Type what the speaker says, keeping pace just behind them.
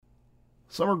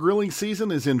Summer grilling season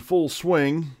is in full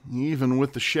swing, even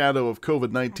with the shadow of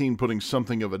COVID-19 putting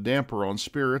something of a damper on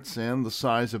spirits and the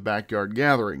size of backyard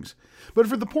gatherings. But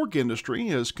for the pork industry,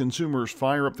 as consumers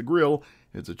fire up the grill,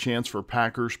 it's a chance for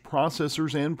packers,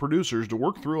 processors, and producers to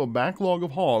work through a backlog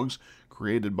of hogs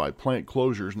created by plant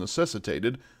closures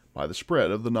necessitated by the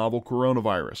spread of the novel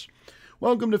coronavirus.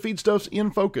 Welcome to Feedstuffs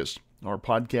in Focus, our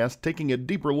podcast taking a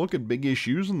deeper look at big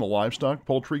issues in the livestock,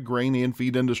 poultry, grain, and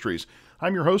feed industries.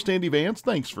 I'm your host, Andy Vance.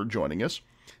 Thanks for joining us.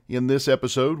 In this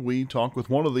episode, we talk with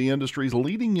one of the industry's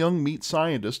leading young meat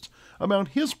scientists about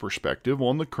his perspective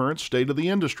on the current state of the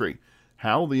industry,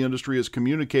 how the industry is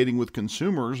communicating with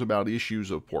consumers about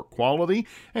issues of pork quality,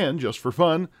 and just for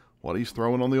fun, what he's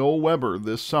throwing on the old Weber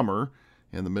this summer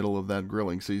in the middle of that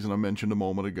grilling season I mentioned a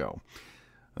moment ago.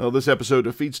 This episode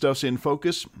of Feedstuffs in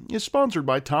Focus is sponsored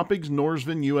by Topigs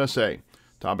Norsvin USA.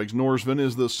 Topigs Norsvin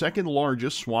is the second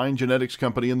largest swine genetics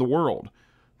company in the world.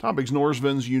 Topigs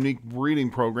Norsvin's unique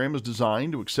breeding program is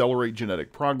designed to accelerate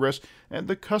genetic progress at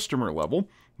the customer level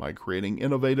by creating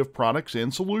innovative products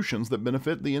and solutions that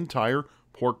benefit the entire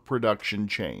pork production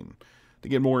chain. To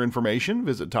get more information,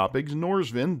 visit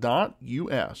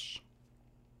topigsnorsvin.us.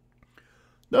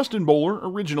 Dustin Bowler,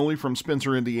 originally from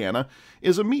Spencer, Indiana,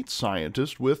 is a meat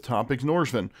scientist with Topigs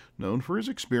Norsvin, known for his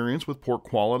experience with pork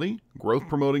quality,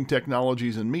 growth-promoting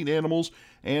technologies in meat animals,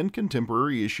 and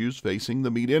contemporary issues facing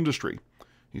the meat industry.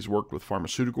 He's worked with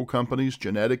pharmaceutical companies,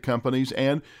 genetic companies,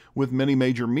 and with many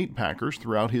major meat packers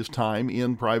throughout his time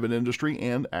in private industry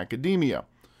and academia.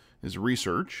 His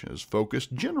research has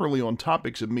focused generally on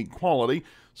topics of meat quality,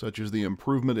 such as the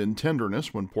improvement in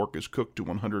tenderness when pork is cooked to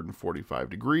 145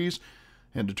 degrees,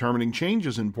 and determining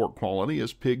changes in pork quality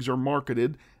as pigs are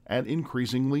marketed at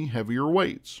increasingly heavier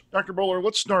weights. Dr. Bowler,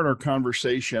 let's start our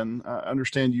conversation. I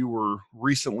understand you were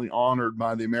recently honored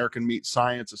by the American Meat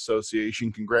Science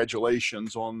Association.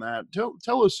 Congratulations on that.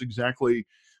 Tell us exactly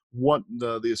what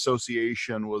the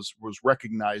association was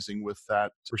recognizing with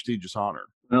that prestigious honor.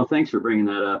 Well, thanks for bringing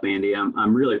that up, Andy.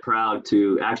 I'm really proud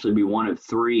to actually be one of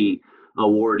three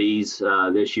awardees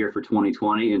this year for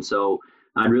 2020. And so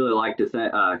I'd really like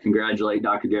to congratulate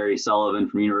Dr. Gary Sullivan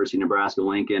from University of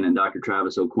Nebraska-Lincoln and Dr.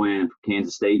 Travis O'Quinn from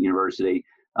Kansas State University.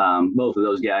 Both of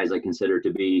those guys I consider to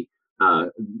be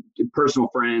personal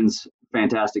friends,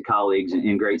 fantastic colleagues,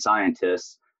 and great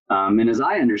scientists. And as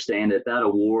I understand it, that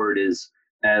award is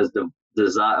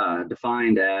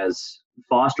defined as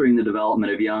fostering the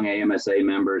development of young AMSA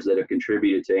members that have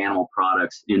contributed to animal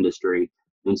products industry.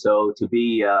 And so to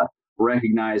be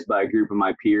recognized by a group of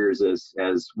my peers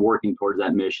as working towards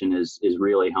that mission is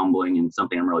really humbling and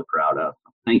something I'm really proud of.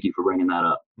 Thank you for bringing that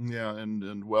up. Yeah,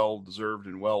 and well deserved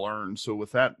and well earned. So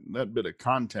with that bit of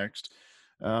context,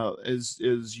 as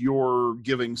you're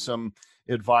giving some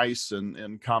advice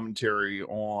and commentary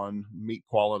on meat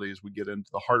quality as we get into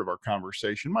the heart of our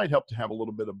conversation, might help to have a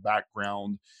little bit of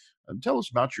background. Tell us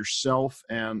about yourself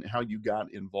and how you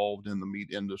got involved in the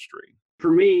meat industry. For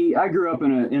me, I grew up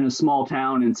in a small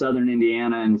town in southern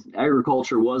Indiana, and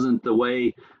agriculture wasn't the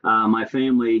way my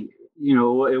family,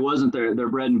 it wasn't their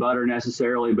bread and butter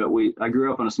necessarily, but I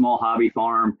grew up on a small hobby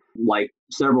farm. Like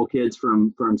several kids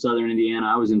from southern Indiana,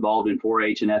 I was involved in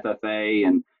 4-H and FFA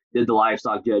and did the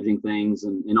livestock judging things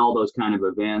and all those kind of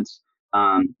events.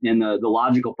 And the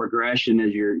logical progression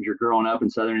as you're growing up in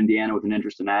southern Indiana with an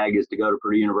interest in ag is to go to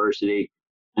Purdue University,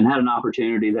 and had an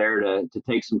opportunity there to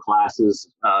take some classes,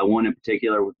 one in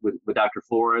particular with Dr.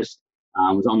 Forrest.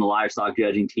 Was on the livestock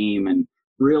judging team and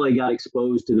really got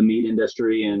exposed to the meat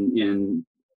industry and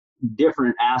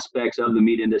different aspects of the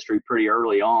meat industry pretty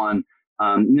early on.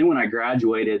 And then when I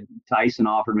graduated, Tyson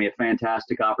offered me a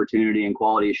fantastic opportunity in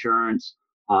quality assurance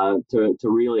to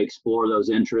really explore those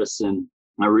interests. And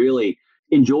I really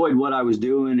enjoyed what I was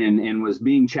doing and was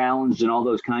being challenged and all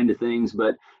those kind of things.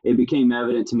 But it became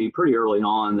evident to me pretty early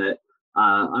on that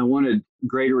I wanted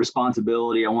greater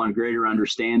responsibility. I wanted greater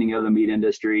understanding of the meat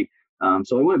industry.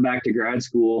 So I went back to grad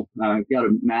school, got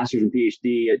a master's and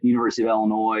PhD at the University of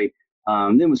Illinois,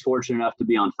 then was fortunate enough to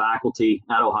be on faculty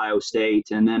at Ohio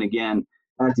State, and then again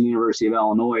at the University of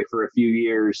Illinois for a few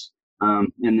years.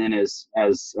 And then as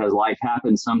life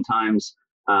happens sometimes,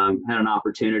 had an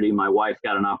opportunity. My wife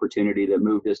got an opportunity that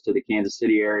moved us to the Kansas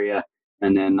City area,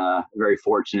 and then very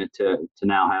fortunate to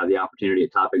now have the opportunity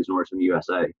at Topigs Norsvin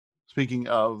USA. Speaking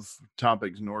of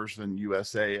Topigs Norsvin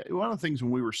USA, one of the things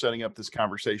when we were setting up this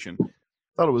conversation, I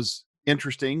thought it was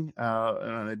interesting,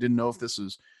 and I didn't know if this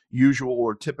is usual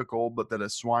or typical, but that a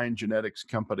swine genetics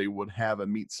company would have a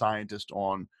meat scientist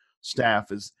on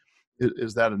staff. Is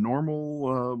that a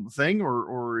normal thing,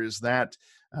 or is that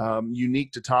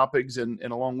unique to Topigs? And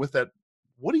along with that,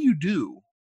 what do you do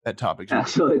at Topics Yeah, North?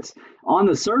 so it's on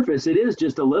the surface, it is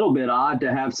just a little bit odd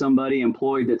to have somebody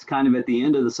employed that's kind of at the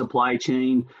end of the supply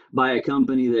chain by a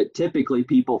company that typically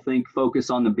people think focus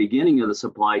on the beginning of the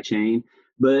supply chain.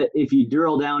 But if you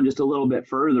drill down just a little bit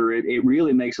further, it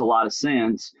really makes a lot of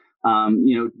sense.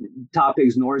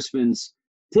 Topigs Norseman's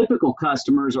typical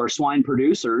customers are swine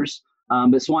producers,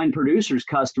 but swine producers'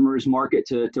 customers market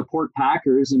to pork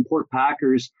packers, and pork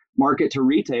packers market to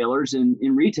retailers, and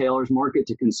retailers market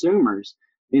to consumers.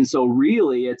 And so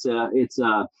really it's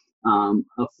a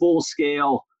full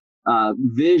scale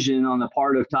vision on the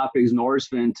part of Topigs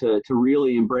Norseman to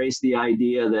really embrace the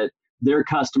idea that their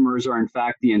customers are in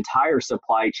fact the entire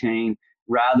supply chain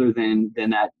rather than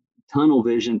that tunnel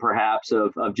vision perhaps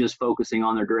of just focusing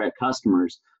on their direct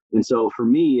customers. And so for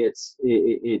me it's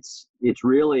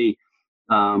really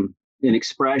an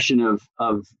expression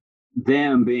of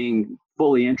them being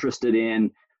fully interested in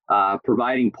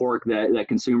providing pork that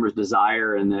consumers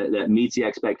desire and that meets the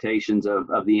expectations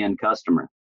of the end customer.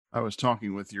 I was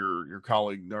talking with your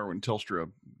colleague Darwin Tilstra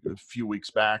a few weeks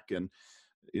back, and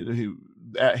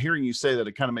hearing you say that,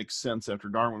 it kind of makes sense after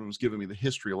Darwin was giving me the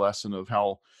history lesson of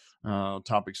how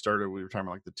Topic started. We were talking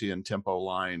about like the TN Tempo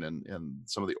line and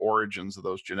some of the origins of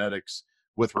those genetics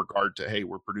with regard to, hey,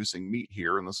 we're producing meat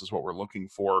here and this is what we're looking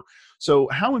for. So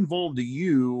how involved do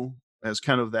you, as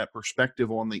kind of that perspective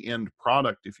on the end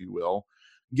product, if you will,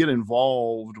 get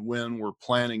involved when we're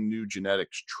planning new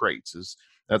genetics traits? Is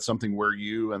that something where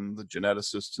you and the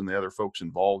geneticists and the other folks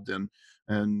involved in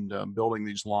and building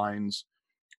these lines,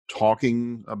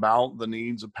 talking about the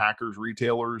needs of packers,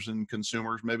 retailers, and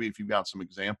consumers? Maybe if you've got some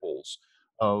examples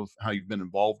of how you've been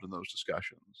involved in those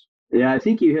discussions. Yeah, I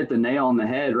think you hit the nail on the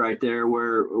head right there,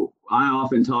 where I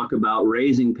often talk about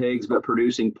raising pigs but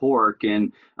producing pork,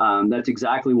 and that's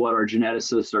exactly what our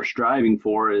geneticists are striving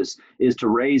for is to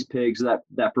raise pigs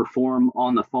that perform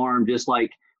on the farm just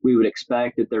like we would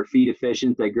expect, that they're feed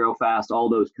efficient, they grow fast, all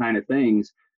those kind of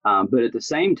things. But at the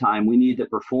same time, we need to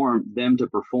perform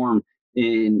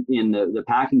in the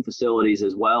packing facilities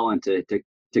as well, and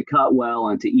to cut well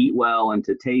and to eat well and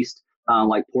to taste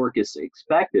like pork is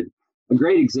expected. A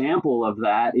great example of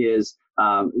that is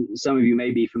some of you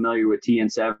may be familiar with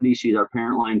TN70. She's our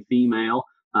parent line female.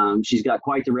 She's got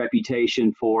quite the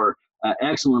reputation for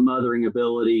excellent mothering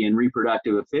ability and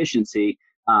reproductive efficiency.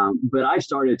 But I've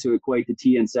started to equate the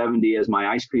TN70 as my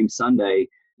ice cream sundae,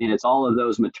 and it's all of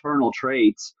those maternal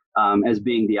traits as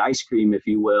being the ice cream, if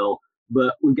you will.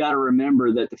 But we've got to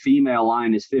remember that the female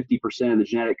line is 50% of the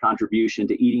genetic contribution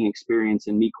to eating experience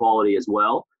and meat quality as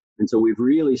well. And so we've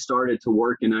really started to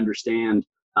work and understand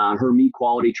her meat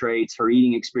quality traits, her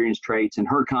eating experience traits, and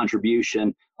her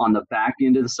contribution on the back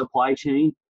end of the supply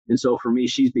chain. And so for me,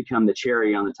 she's become the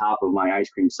cherry on the top of my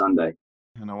ice cream sundae.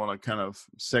 And I want to kind of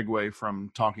segue from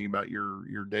talking about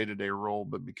your day-to-day role,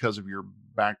 but because of your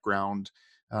background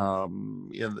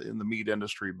in the meat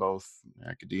industry, both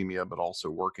academia but also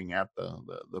working at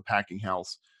the packing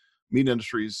house, meat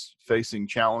industry is facing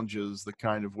challenges, the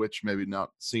kind of which maybe not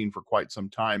seen for quite some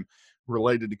time,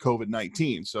 related to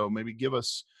COVID-19. So maybe give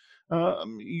us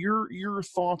your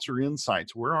thoughts or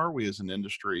insights. Where are we as an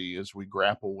industry as we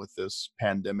grapple with this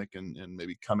pandemic and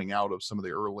maybe coming out of some of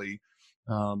the early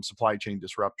supply chain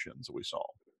disruptions that we saw?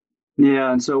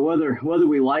 Yeah, and so whether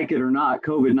we like it or not,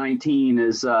 COVID-19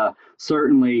 is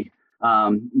certainly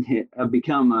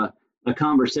become a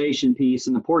conversation piece,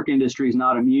 and the pork industry is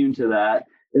not immune to that.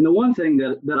 And the one thing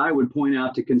that I would point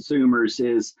out to consumers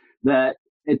is that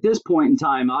at this point in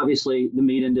time, obviously the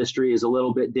meat industry is a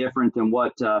little bit different than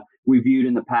what we viewed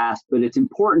in the past, but it's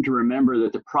important to remember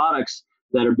that the products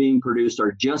that are being produced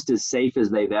are just as safe as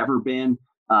they've ever been.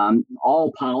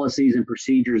 All policies and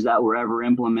procedures that were ever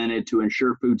implemented to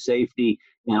ensure food safety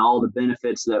and all the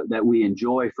benefits that we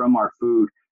enjoy from our food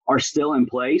are still in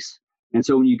place. And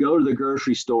so when you go to the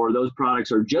grocery store, those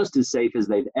products are just as safe as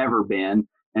they've ever been.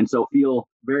 And so feel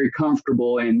very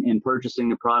comfortable in purchasing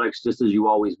the products just as you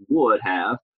always would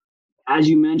have. As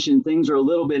you mentioned, things are a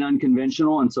little bit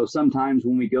unconventional. And so sometimes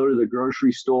when we go to the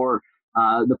grocery store,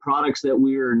 the products that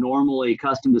we're normally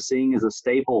accustomed to seeing as a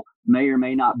staple may or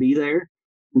may not be there.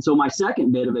 And so my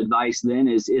second bit of advice then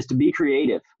is to be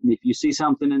creative. If you see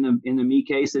something in the meat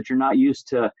case that you're not used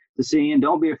to seeing,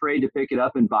 don't be afraid to pick it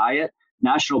up and buy it.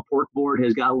 National Pork Board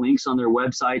has got links on their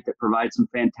website that provide some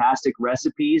fantastic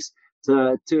recipes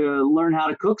to learn how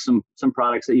to cook some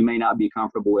products that you may not be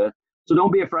comfortable with. So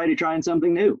don't be afraid of trying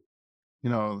something new.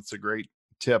 It's a great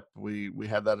tip. We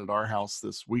had that at our house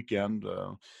this weekend.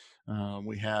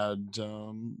 We had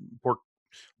pork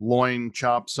loin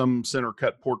chop, some center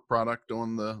cut pork product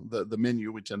on the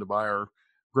menu. We tend to buy our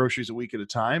groceries a week at a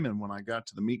time, and when I got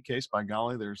to the meat case, by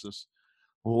golly, there's this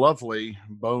lovely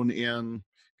bone-in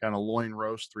kind of loin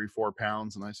roast, 3-4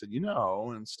 pounds. And I said,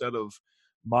 instead of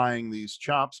buying these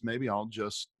chops, maybe I'll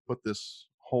just put this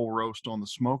whole roast on the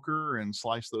smoker and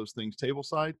slice those things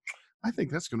tableside. I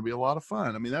think that's going to be a lot of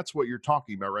fun. I mean, that's what you're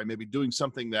talking about, right? Maybe doing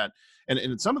something that, and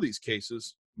in some of these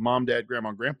cases, mom, dad, grandma,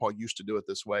 and grandpa used to do it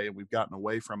this way, and we've gotten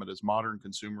away from it as modern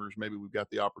consumers. Maybe we've got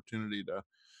the opportunity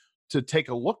to take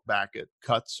a look back at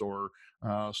cuts or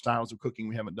styles of cooking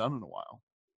we haven't done in a while.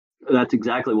 That's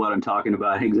exactly what I'm talking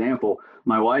about. Example,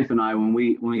 my wife and I, when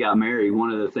we got married, one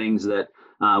of the things that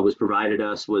was provided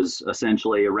us was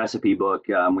essentially a recipe book.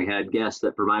 We had guests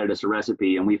that provided us a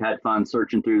recipe, and we've had fun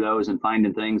searching through those and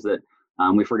finding things that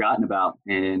we've forgotten about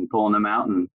and pulling them out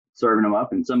and serving them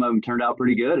up. And some of them turned out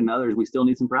pretty good, and others we still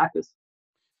need some practice.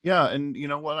 Yeah, and you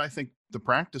know what? I think the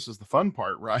practice is the fun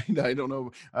part, right? I don't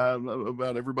know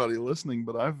about everybody listening,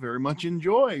 but I've very much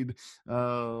enjoyed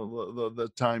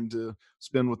the time to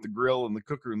spend with the grill and the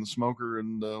cooker and the smoker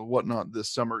and whatnot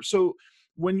this summer. So,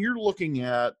 when you're looking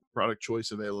at product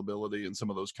choice availability and some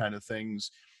of those kind of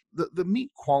things, the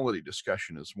meat quality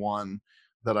discussion is one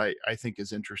that I think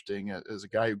is interesting. As a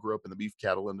guy who grew up in the beef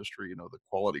cattle industry, the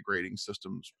quality grading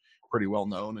system's pretty well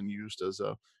known and used as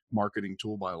a marketing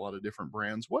tool by a lot of different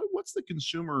brands. What's the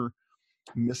consumer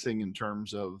missing in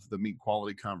terms of the meat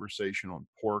quality conversation on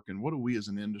pork, and what do we as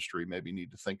an industry maybe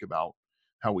need to think about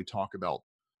how we talk about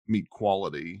meat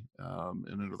quality,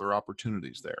 and are there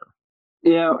opportunities there?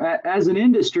 As an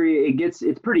industry,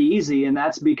 it's pretty easy, and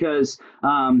that's because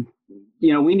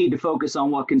we need to focus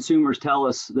on what consumers tell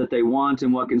us that they want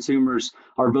and what consumers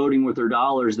are voting with their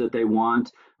dollars that they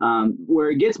want.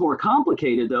 Where it gets more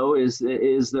complicated, though, is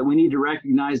that we need to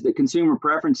recognize that consumer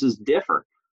preferences differ.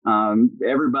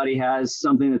 Everybody has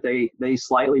something that they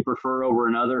slightly prefer over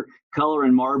another. Color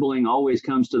and marbling always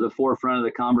comes to the forefront of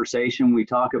the conversation. We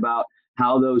talk about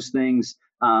how those things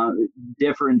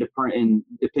differ in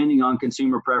depending on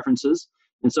consumer preferences.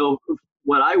 And so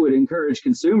what I would encourage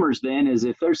consumers then is,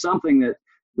 if there's something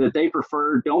that they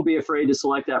prefer, don't be afraid to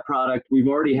select that product. We've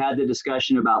already had the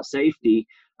discussion about safety.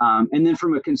 And then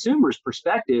from a consumer's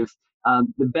perspective,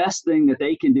 the best thing that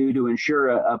they can do to ensure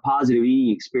a positive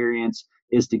eating experience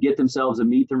is to get themselves a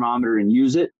meat thermometer and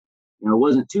use it. It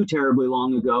wasn't too terribly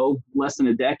long ago, less than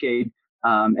a decade,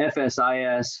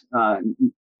 FSIS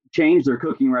changed their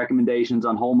cooking recommendations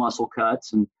on whole muscle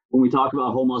cuts. And when we talk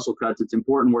about whole muscle cuts, it's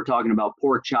important we're talking about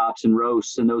pork chops and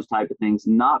roasts and those type of things,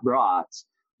 not brats.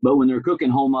 But when they're cooking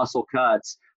whole muscle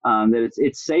cuts, that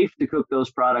it's safe to cook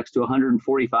those products to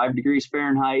 145 degrees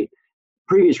Fahrenheit.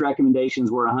 Previous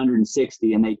recommendations were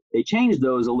 160, and they changed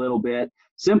those a little bit,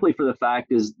 simply for the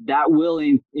fact is that will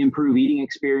improve eating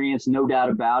experience, no doubt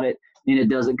about it, and it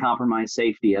doesn't compromise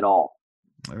safety at all.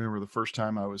 I remember the first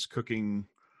time I was cooking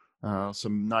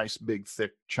some nice big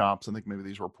thick chops. I think maybe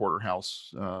these were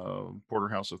porterhouse of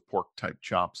pork type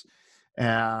chops,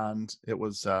 and it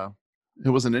was an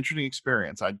interesting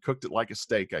experience. I'd cooked it like a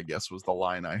steak, I guess was the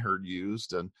line I heard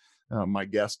used, and my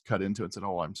guest cut into it and said,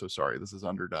 "Oh, I'm so sorry, this is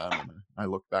underdone." And I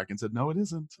looked back and said, "No, it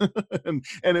isn't."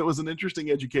 and it was an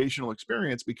interesting educational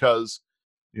experience because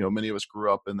many of us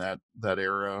grew up in that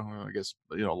era. Well, I guess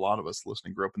a lot of us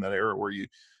listening grew up in that era where you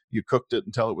cooked it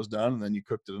until it was done, and then you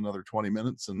cooked it another 20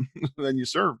 minutes, and then you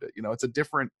served it. It's a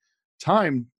different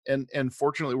time, and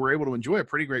fortunately, we're able to enjoy a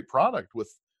pretty great product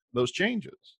with those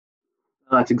changes.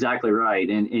 That's exactly right.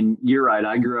 And you're right.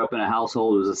 I grew up in a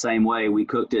household that was the same way. We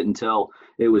cooked it until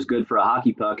it was good for a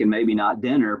hockey puck and maybe not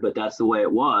dinner, but that's the way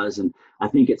it was. And I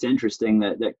think it's interesting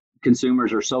that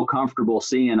consumers are so comfortable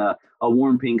seeing a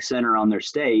warm pink center on their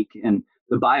steak. And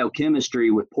the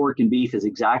biochemistry with pork and beef is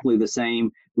exactly the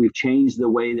same. We've changed the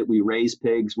way that we raise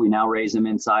pigs. We now raise them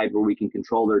inside where we can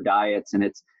control their diets. And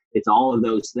it's all of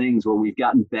those things where we've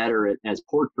gotten better as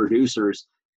pork producers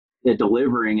at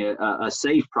delivering a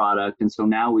safe product. And so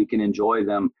now we can enjoy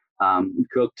them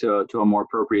cooked to a more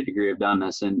appropriate degree of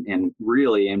doneness and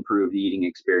really improve the eating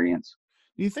experience.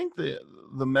 Do you think the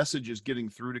message is getting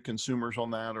through to consumers on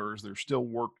that, or is there still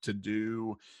work to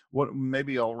do?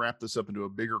 Maybe I'll wrap this up into a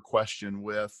bigger question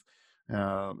with,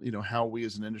 how we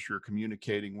as an industry are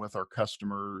communicating with our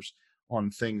customers on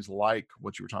things like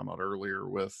what you were talking about earlier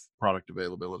with product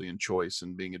availability and choice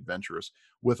and being adventurous,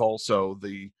 with also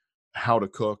the how to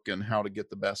cook and how to get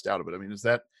the best out of it. I mean, is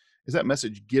that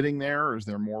message getting there, or is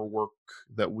there more work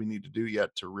that we need to do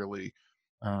yet to really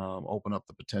open up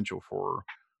the potential for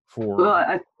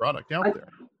product out there?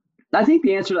 I think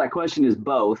the answer to that question is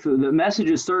both. The message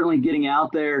is certainly getting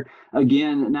out there.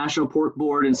 Again, National Pork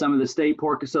Board and some of the state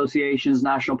pork associations,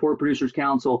 National Pork Producers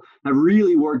Council, have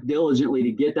really worked diligently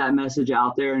to get that message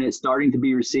out there, and it's starting to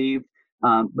be received.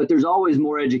 But there's always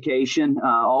more education,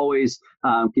 always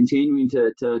continuing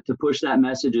to push that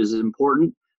message is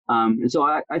important. And so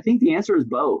I think the answer is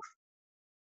both.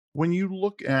 When you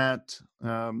look at,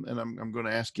 and I'm going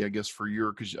to ask you, I guess, for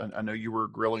your, because I know you were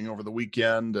grilling over the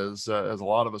weekend, as a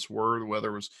lot of us were. The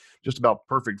weather was just about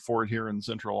perfect for it here in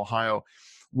Central Ohio.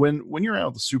 When you're out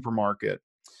at the supermarket,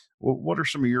 what are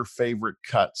some of your favorite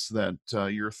cuts that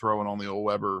you're throwing on the old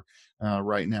Weber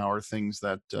right now, or things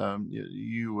that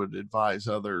you would advise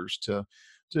others to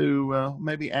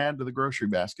maybe add to the grocery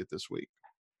basket this week?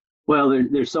 Well,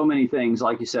 there's so many things.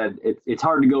 Like you said, it's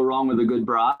hard to go wrong with a good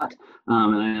brat.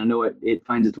 And I know it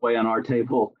finds its way on our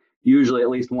table usually at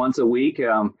least once a week.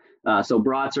 So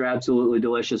brats are absolutely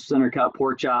delicious. Center cut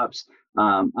pork chops.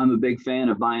 I'm a big fan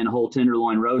of buying a whole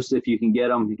tenderloin roast if you can get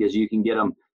them, because you can get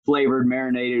them flavored,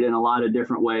 marinated in a lot of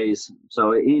different ways.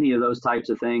 So any of those types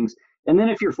of things. And then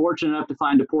if you're fortunate enough to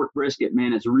find a pork brisket,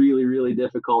 man, it's really, really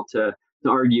difficult to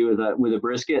argue with a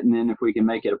brisket. And then if we can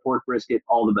make it a pork brisket,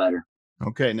 all the better.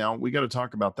 Okay, now we got to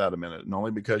talk about that a minute, and only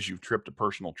because you've tripped a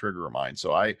personal trigger of mine.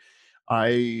 So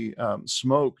I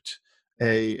smoked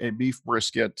a beef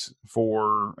brisket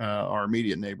for our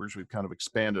immediate neighbors. We've kind of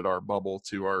expanded our bubble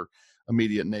to our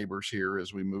immediate neighbors here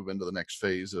as we move into the next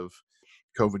phase of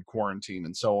COVID quarantine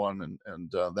and so on.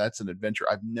 And that's an adventure.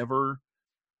 I've never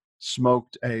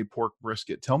smoked a pork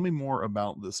brisket. Tell me more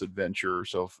about this adventure.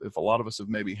 So if a lot of us have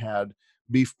maybe had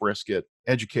beef brisket,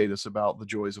 educate us about the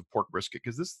joys of pork brisket,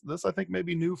 because this I think may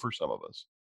be new for some of us.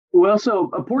 Well, so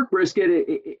a pork brisket,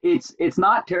 it's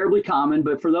not terribly common,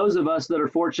 but for those of us that are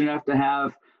fortunate enough to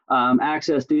have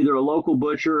access to either a local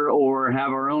butcher or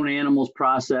have our own animals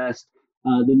processed,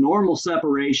 the normal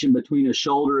separation between a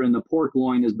shoulder and the pork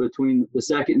loin is between the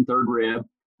second and third rib.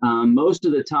 Most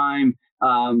of the time,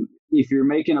 if you're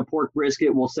making a pork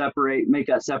brisket, we'll make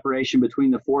that separation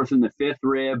between the fourth and the fifth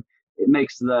rib. It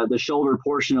makes the shoulder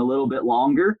portion a little bit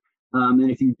longer. And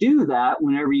if you do that,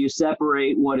 whenever you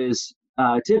separate what is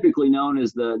typically known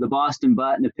as the Boston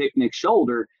butt and the picnic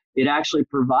shoulder, it actually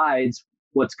provides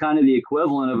what's kind of the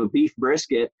equivalent of a beef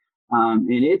brisket. And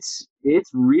it's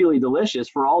really delicious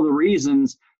for all the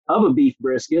reasons of a beef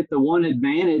brisket. The one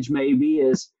advantage maybe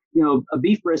is, a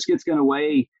beef brisket's going to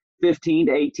weigh 15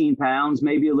 to 18 pounds,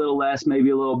 maybe a little less, maybe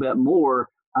a little bit more.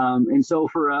 And so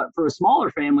for a smaller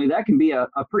family, that can be a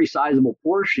pretty sizable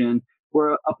portion,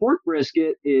 where a pork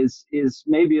brisket is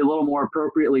maybe a little more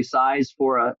appropriately sized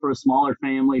for a smaller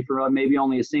family, for maybe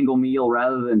only a single meal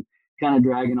rather than kind of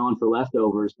dragging on for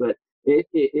leftovers. But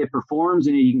it performs,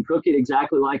 and you can cook it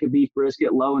exactly like a beef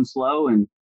brisket, low and slow, and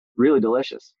really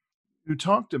delicious. You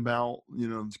talked about,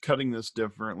 cutting this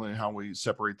differently, how we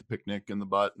separate the picnic and the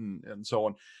butt and so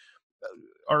on.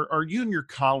 Are you and your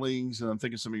colleagues, and I'm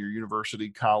thinking some of your university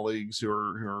colleagues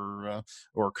or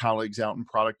colleagues out in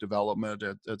product development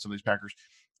at some of these packers,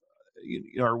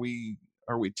 are we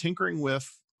tinkering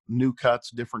with new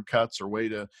cuts, different cuts, or way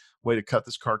to cut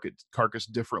this carcass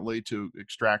differently to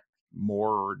extract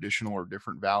more or additional or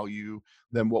different value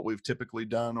than what we've typically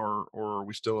done, or are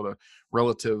we still at a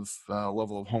relative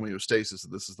level of homeostasis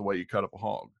that this is the way you cut up a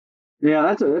hog? Yeah,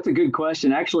 that's a good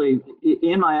question. Actually,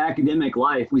 in my academic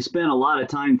life, we spent a lot of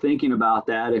time thinking about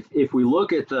that. If we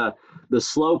look at the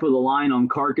slope of the line on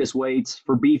carcass weights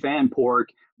for beef and pork,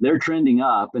 they're trending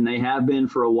up, and they have been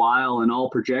for a while. And all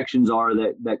projections are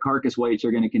that carcass weights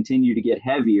are going to continue to get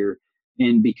heavier.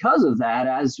 And because of that,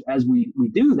 as we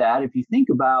do that, if you think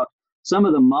about some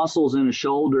of the muscles in a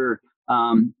shoulder,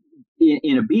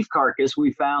 in a beef carcass,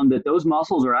 we found that those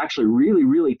muscles are actually really,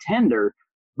 really tender.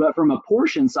 But from a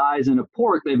portion size in a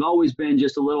pork, they've always been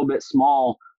just a little bit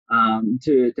small,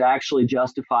 to actually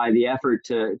justify the effort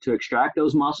to extract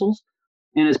those muscles.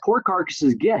 And as pork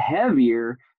carcasses get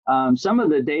heavier, some of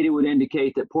the data would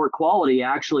indicate that pork quality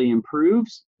actually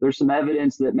improves. There's some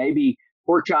evidence that maybe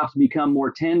pork chops become more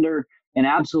tender, and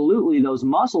absolutely those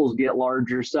muscles get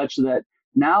larger, such that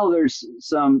now there's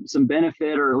some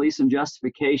benefit, or at least some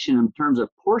justification in terms of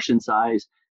portion size,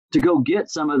 to go get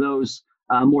some of those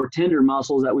more tender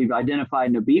muscles that we've identified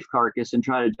in a beef carcass and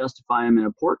try to justify them in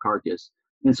a pork carcass.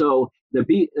 And so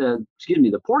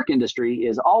the pork industry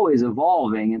is always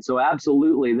evolving. And so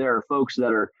absolutely there are folks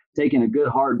that are taking a good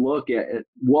hard look at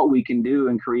what we can do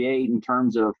and create in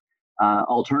terms of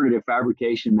alternative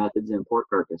fabrication methods in pork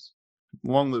carcass.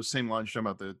 Along those same lines, you're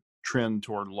talking about the trend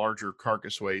toward larger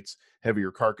carcass weights,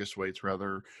 heavier carcass weights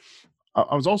rather.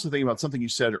 I was also thinking about something you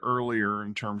said earlier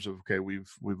in terms of, okay,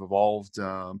 we've evolved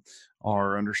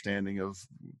our understanding of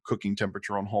cooking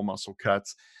temperature on whole muscle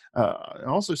cuts. I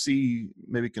also see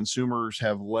maybe consumers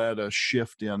have led a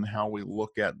shift in how we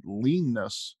look at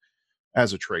leanness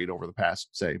as a trade over the past,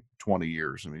 say, 20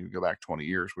 years. I mean, you go back 20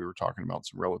 years, we were talking about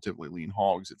some relatively lean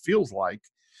hogs. It feels like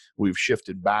we've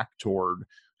shifted back toward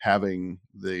having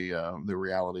the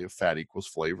reality of fat equals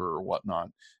flavor or whatnot.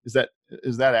 Is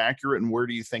that accurate? And where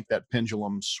do you think that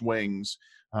pendulum swings?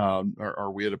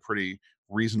 Are we at a pretty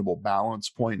reasonable balance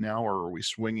point now, or are we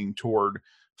swinging toward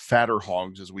fatter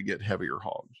hogs as we get heavier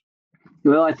hogs?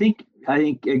 Well, I think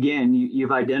again,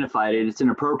 you've identified it. It's an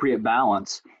appropriate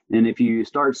balance. And if you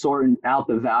start sorting out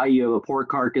the value of a pork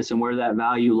carcass and where that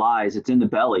value lies, it's in the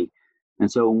belly.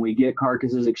 And so when we get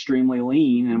carcasses extremely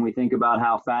lean and we think about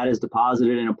how fat is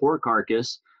deposited in a pork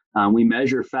carcass, we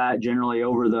measure fat generally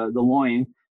over the loin.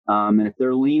 And if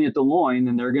they're lean at the loin,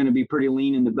 then they're going to be pretty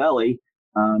lean in the belly.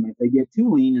 If they get too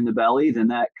lean in the belly, then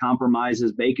that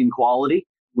compromises bacon quality.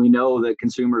 We know that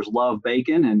consumers love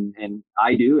bacon, and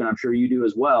I do, and I'm sure you do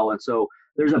as well. And so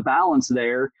there's a balance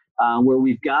there where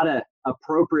we've got to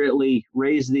appropriately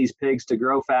raise these pigs to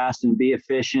grow fast and be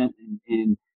efficient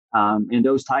and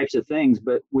those types of things.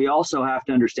 But we also have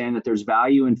to understand that there's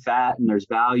value in fat, and there's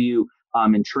value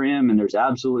in trim, and there's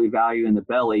absolutely value in the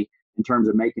belly in terms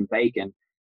of making bacon.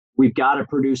 We've got to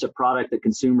produce a product that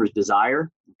consumers desire.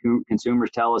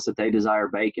 Consumers tell us that they desire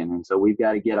bacon. And so we've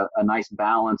got to get a nice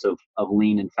balance of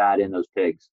lean and fat in those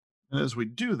pigs. And as we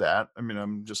do that, I mean,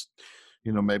 I'm just,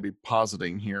 maybe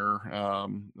positing here,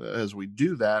 as we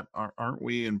do that, aren't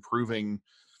we improving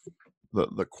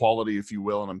the quality, if you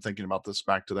will? And I'm thinking about this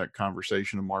back to that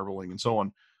conversation of marbling and so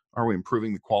on. Are we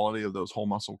improving the quality of those whole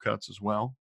muscle cuts as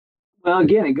well? Well,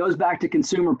 again, it goes back to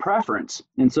consumer preference.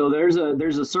 And so there's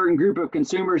a certain group of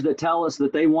consumers that tell us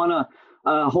that they want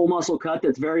a whole muscle cut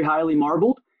that's very highly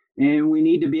marbled, and we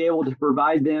need to be able to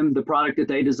provide them the product that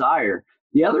they desire.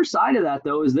 The other side of that,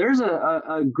 though, is there's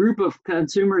a group of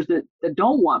consumers that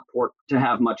don't want pork to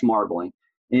have much marbling,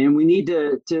 and we need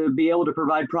to be able to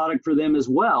provide product for them as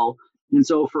well. And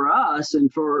so for us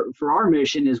and for our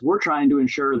mission is we're trying to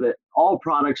ensure that all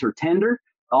products are tender,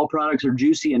 all products are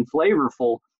juicy and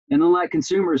flavorful, and then let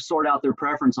consumers sort out their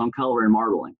preference on color and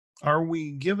marbling. Are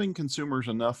we giving consumers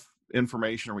enough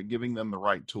information? Are we giving them the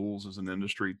right tools as an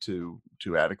industry to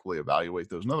adequately evaluate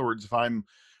those? In other words, if I'm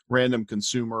random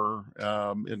consumer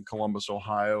in Columbus,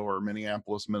 Ohio, or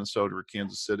Minneapolis, Minnesota, or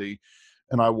Kansas City,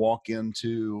 and I walk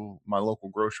into my local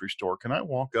grocery store, can I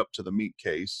walk up to the meat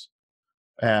case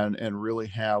and really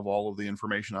have all of the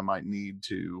information I might need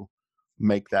to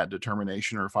make that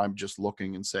determination? Or if I'm just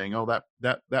looking and saying, oh,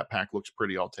 that pack looks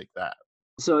pretty, I'll take that?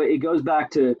 So it goes back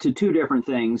to two different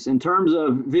things. In terms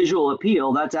of visual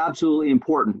appeal, that's absolutely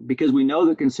important because we know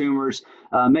that consumers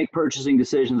make purchasing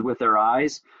decisions with their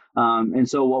eyes. And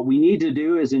so what we need to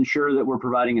do is ensure that we're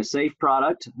providing a safe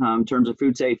product in terms of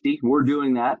food safety. We're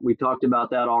doing that. We've talked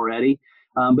about that already.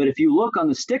 But if you look on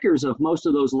the stickers of most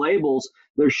of those labels,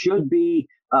 there should be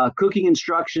cooking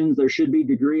instructions, there should be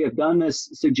degree of doneness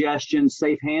suggestions,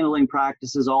 safe handling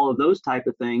practices, all of those type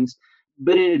of things.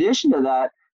 But in addition to that,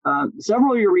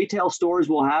 several of your retail stores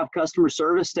will have customer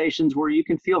service stations where you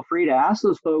can feel free to ask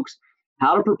those folks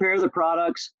how to prepare the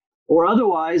products, or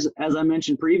otherwise, as I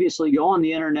mentioned previously, go on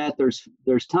the internet.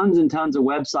 There's tons and tons of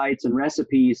websites and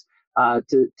recipes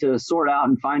to sort out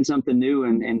and find something new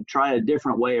and try a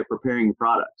different way of preparing the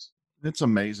products. It's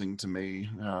amazing to me,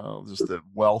 just the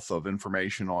wealth of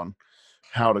information on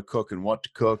how to cook and what to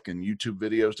cook, and YouTube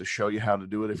videos to show you how to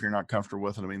do it if you're not comfortable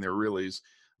with it. I mean, there really is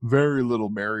very little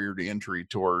barrier to entry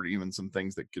toward even some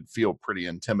things that could feel pretty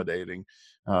intimidating.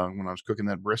 When I was cooking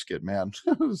that brisket, man,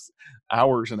 it was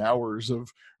hours and hours of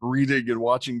reading and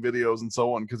watching videos and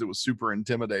so on because it was super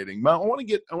intimidating. But I want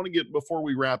to get before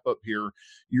we wrap up here,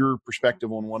 your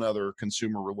perspective on one other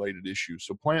consumer related issue.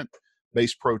 So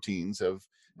plant-based proteins have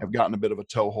gotten a bit of a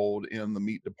toehold in the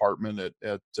meat department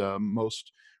at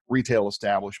most retail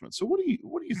establishments. So what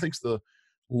do you think's the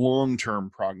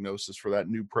long-term prognosis for that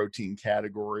new protein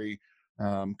category?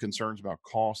 Concerns about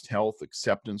cost, health,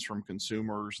 acceptance from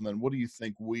consumers, and then what do you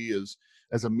think we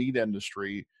as a meat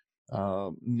industry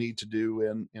need to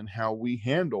do in how we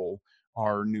handle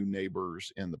our new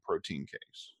neighbors in the protein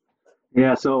case?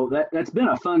 Yeah, so that's been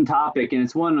a fun topic, and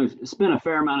it's one I've spent a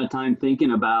fair amount of time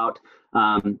thinking about.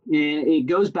 And it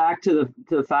goes back to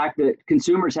the fact that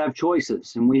consumers have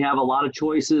choices, and we have a lot of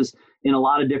choices in a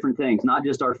lot of different things, not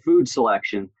just our food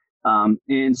selection.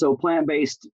 And so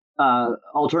plant-based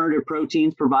alternative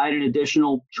proteins provide an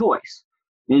additional choice.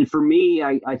 And for me,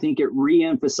 I think it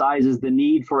reemphasizes the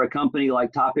need for a company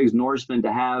like Top Pigs Norseman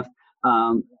to have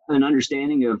an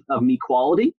understanding of meat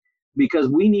quality, because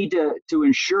we need to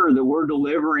ensure that we're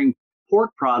delivering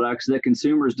pork products that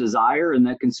consumers desire and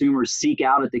that consumers seek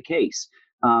out at the case.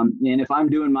 And if I'm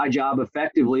doing my job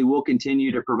effectively, we'll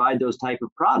continue to provide those type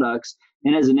of products.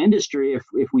 And as an industry,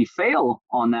 if we fail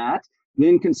on that,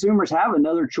 then consumers have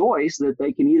another choice that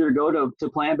they can either go to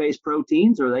plant-based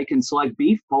proteins, or they can select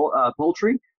beef,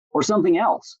 poultry, or something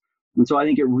else. And so I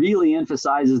think it really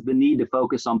emphasizes the need to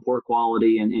focus on pork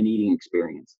quality and eating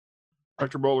experience.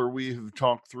 Dr. Bowler, we have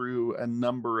talked through a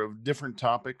number of different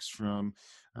topics from,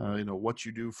 what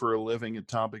you do for a living at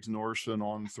Topics Nourishment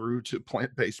on through to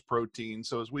plant-based protein.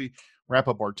 So as we wrap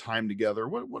up our time together,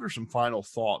 what are some final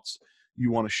thoughts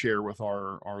you want to share with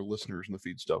our listeners in the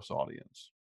Feedstuffs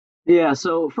audience? Yeah,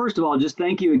 so first of all, just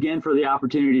thank you again for the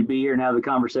opportunity to be here and have the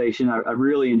conversation. I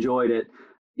really enjoyed it.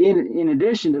 In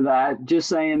addition to that, just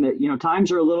saying that,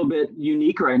 times are a little bit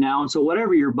unique right now. And so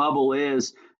whatever your bubble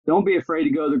is, don't be afraid to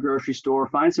go to the grocery store,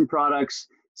 find some products,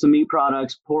 some meat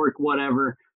products, pork,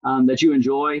 whatever, that you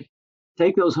enjoy.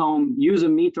 Take those home, use a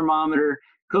meat thermometer,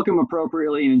 cook them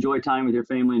appropriately, and enjoy time with your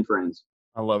family and friends.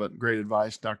 I love it. Great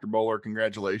advice, Dr. Bowler.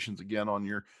 Congratulations again on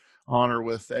your honor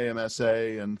with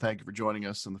AMSA, and thank you for joining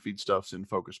us on the Feedstuffs in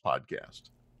Focus podcast.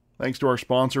 Thanks to our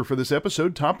sponsor for this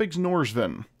episode, Topics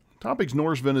Nourishment. Topics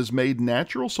Nourishment has made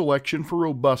natural selection for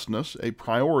robustness a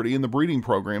priority in the breeding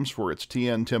programs for its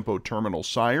TN Tempo terminal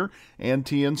sire and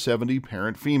TN70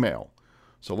 parent female,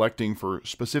 selecting for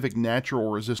specific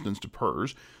natural resistance to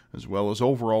PRRS, as well as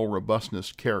overall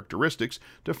robustness characteristics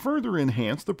to further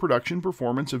enhance the production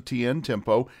performance of TN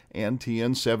Tempo and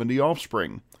TN70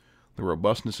 offspring. The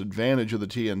robustness advantage of the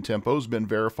TN Tempo has been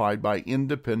verified by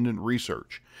independent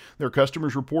research. Their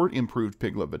customers report improved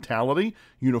piglet vitality,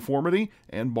 uniformity,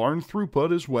 and barn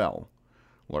throughput as well.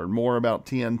 Learn more about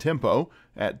TN Tempo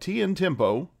at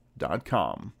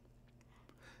tntempo.com.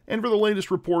 And for the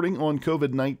latest reporting on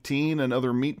COVID-19 and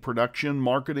other meat production,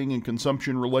 marketing, and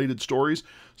consumption-related stories,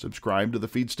 subscribe to the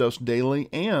Feedstuffs Daily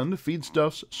and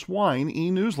Feedstuffs Swine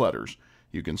e-newsletters.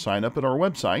 You can sign up at our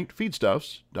website,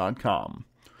 feedstuffs.com.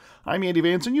 I'm Andy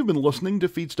Vance, and you've been listening to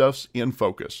Feedstuffs in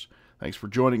Focus. Thanks for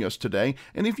joining us today,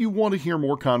 and if you want to hear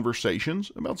more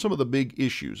conversations about some of the big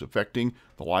issues affecting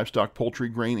the livestock, poultry,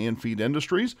 grain, and feed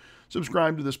industries,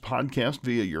 subscribe to this podcast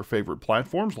via your favorite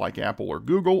platforms like Apple or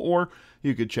Google, or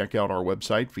you could check out our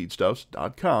website,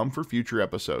 feedstuffs.com, for future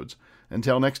episodes.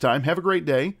 Until next time, have a great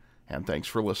day, and thanks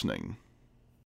for listening.